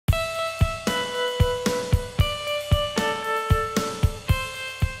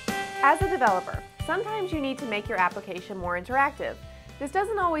As a developer, sometimes you need to make your application more interactive. This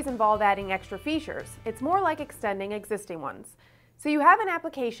doesn't always involve adding extra features. It's more like extending existing ones. So you have an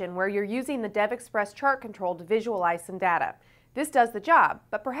application where you're using the DevExpress chart control to visualize some data. This does the job,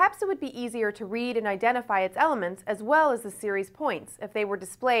 but perhaps it would be easier to read and identify its elements as well as the series points if they were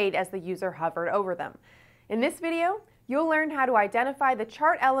displayed as the user hovered over them. In this video, you'll learn how to identify the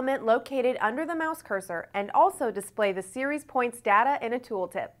chart element located under the mouse cursor and also display the series points data in a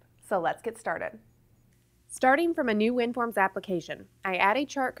tooltip. So let's get started. Starting from a new WinForms application, I add a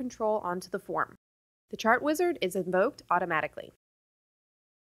chart control onto the form. The chart wizard is invoked automatically.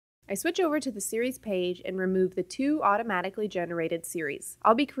 I switch over to the series page and remove the two automatically generated series.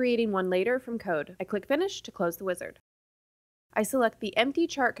 I'll be creating one later from code. I click Finish to close the wizard. I select the empty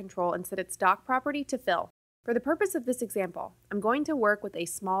chart control and set its dock property to fill. For the purpose of this example, I'm going to work with a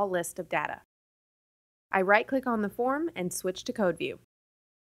small list of data. I right-click on the form and switch to Code View.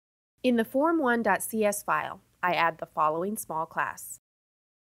 In the form1.cs file, I add the following small class.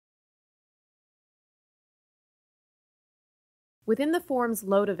 Within the form's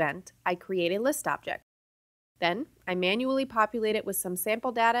load event, I create a list object. Then, I manually populate it with some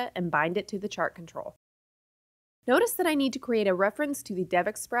sample data and bind it to the chart control. Notice that I need to create a reference to the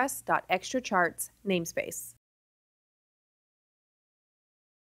DevExpress.extraCharts namespace.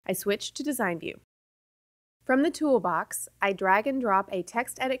 I switch to Design View. From the toolbox, I drag and drop a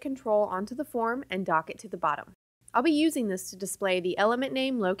text edit control onto the form and dock it to the bottom. I'll be using this to display the element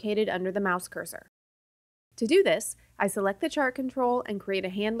name located under the mouse cursor. To do this, I select the chart control and create a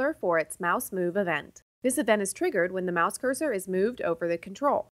handler for its mouse move event. This event is triggered when the mouse cursor is moved over the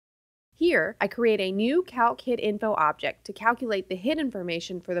control. Here, I create a new calc hit info object to calculate the hit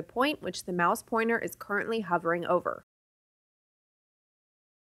information for the point which the mouse pointer is currently hovering over.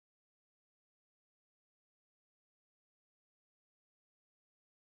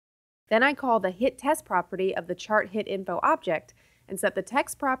 Then I call the hit test property of the chart hit info object and set the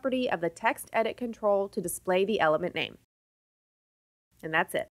text property of the text edit control to display the element name. And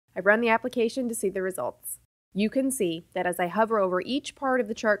that's it. I've run the application to see the results. You can see that as I hover over each part of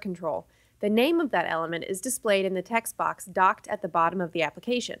the chart control, the name of that element is displayed in the text box docked at the bottom of the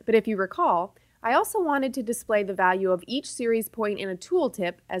application. But if you recall, I also wanted to display the value of each series point in a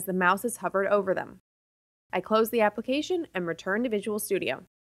tooltip as the mouse is hovered over them. I close the application and return to Visual Studio.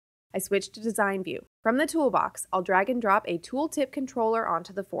 I switch to Design View. From the toolbox, I'll drag and drop a tooltip controller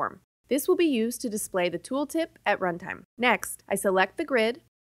onto the form. This will be used to display the tooltip at runtime. Next, I select the grid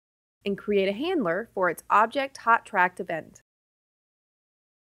and create a handler for its object hot tracked event.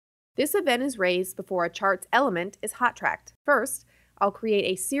 This event is raised before a chart's element is hot tracked. First, I'll create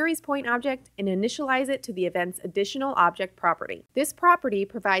a series point object and initialize it to the event's additional object property. This property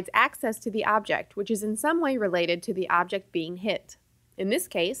provides access to the object, which is in some way related to the object being hit. In this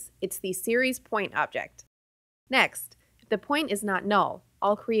case, it's the series point object. Next, if the point is not null,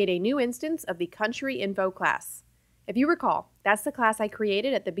 I'll create a new instance of the country info class. If you recall, that's the class I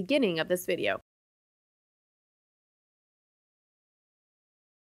created at the beginning of this video.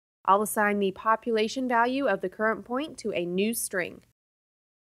 I'll assign the population value of the current point to a new string.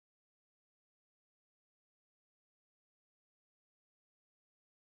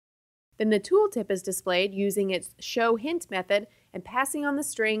 Then the tooltip is displayed using its showHint method and passing on the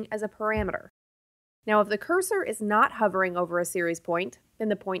string as a parameter. Now, if the cursor is not hovering over a series point, then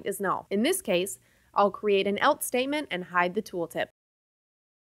the point is null. In this case, I'll create an else statement and hide the tooltip.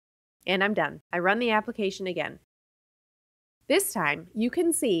 And I'm done. I run the application again. This time, you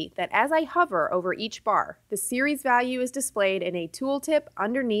can see that as I hover over each bar, the series value is displayed in a tooltip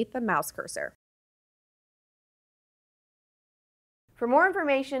underneath the mouse cursor. For more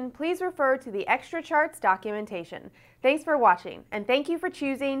information, please refer to the Extra Charts documentation. Thanks for watching, and thank you for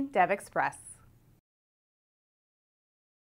choosing DevExpress.